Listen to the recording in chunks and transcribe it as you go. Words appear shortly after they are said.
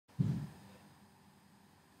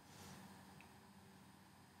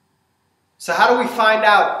So how do we find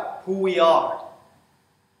out who we are?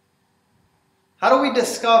 How do we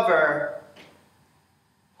discover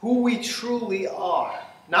who we truly are?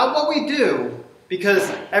 Not what we do,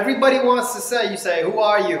 because everybody wants to say, you say, who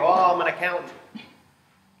are you? Oh, I'm an accountant.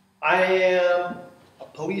 I am a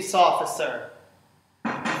police officer,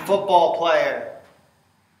 football player.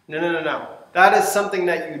 No. That is something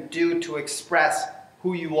that you do to express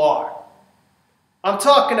who you are. I'm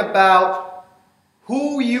talking about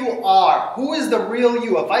who you are. Who is the real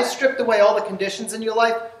you? If I stripped away all the conditions in your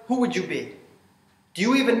life, who would you be? Do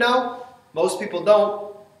you even know? Most people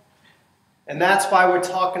don't. And that's why we're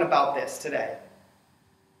talking about this today.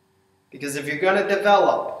 Because if you're going to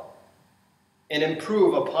develop and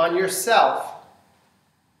improve upon yourself,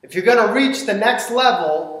 if you're going to reach the next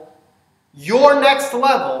level, your next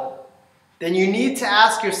level, then you need to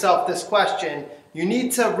ask yourself this question. You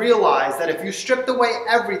need to realize that if you stripped away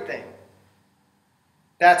everything,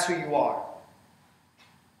 that's who you are.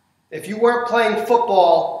 If you weren't playing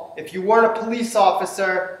football, if you weren't a police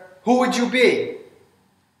officer, who would you be?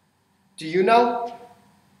 Do you know?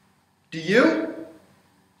 Do you?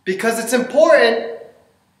 Because it's important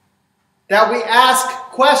that we ask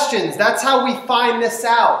questions. That's how we find this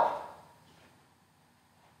out.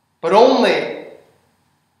 But only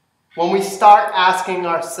when we start asking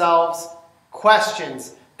ourselves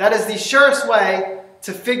questions. That is the surest way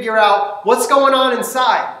to figure out what's going on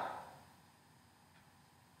inside.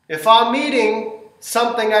 If I'm eating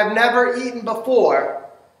something I've never eaten before,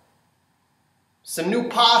 some new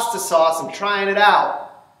pasta sauce, I'm trying it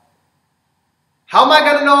out, how am I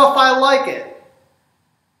going to know if I like it?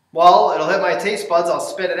 Well, it'll hit my taste buds, I'll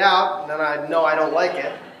spit it out, and then I know I don't like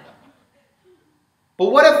it.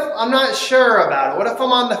 But what if I'm not sure about it? What if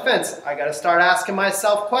I'm on the fence? I got to start asking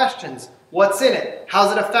myself questions. What's in it?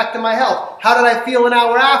 How's it affecting my health? How did I feel an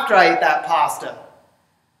hour after I ate that pasta?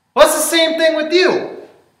 Well, it's the same thing with you.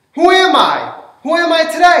 Who am I? Who am I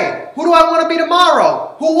today? Who do I want to be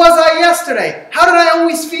tomorrow? Who was I yesterday? How did I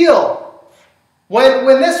always feel when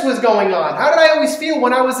this was going on? How did I always feel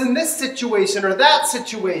when I was in this situation or that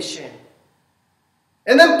situation?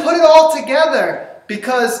 And then put it all together,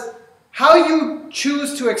 because how you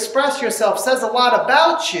choose to express yourself says a lot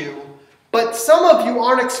about you, but some of you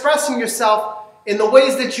aren't expressing yourself in the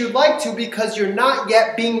ways that you'd like to because you're not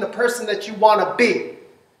yet being the person that you want to be.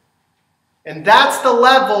 And that's the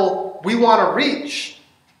level we want to reach.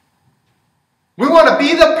 We want to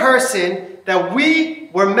be the person that we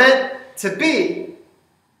were meant to be.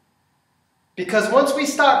 Because once we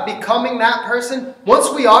start becoming that person, once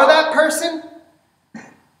we are that person,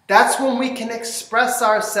 that's when we can express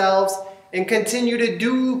ourselves and continue to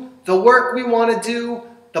do the work we want to do,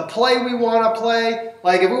 the play we want to play.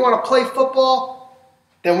 Like if we want to play football,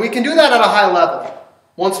 then we can do that at a high level.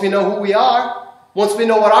 Once we know who we are, once we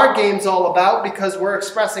know what our game's all about, because we're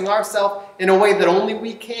expressing ourselves in a way that only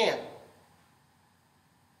we can.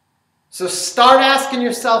 So start asking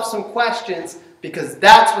yourself some questions, because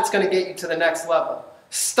that's what's going to get you to the next level.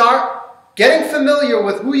 Start getting familiar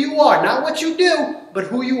with who you are, not what you do, but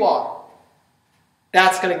who you are.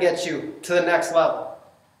 That's going to get you to the next level.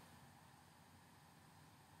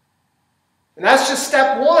 And that's just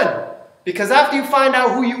step one. Because after you find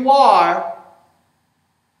out who you are,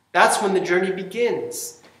 that's when the journey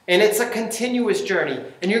begins. And it's a continuous journey.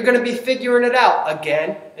 And you're going to be figuring it out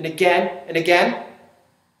again and again and again.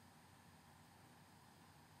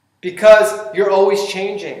 Because you're always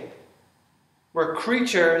changing. We're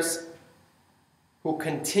creatures who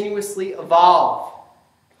continuously evolve.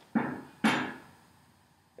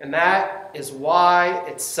 And that is why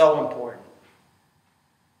it's so important.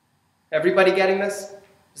 Everybody getting this?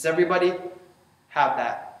 Does everybody have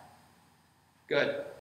that? Good.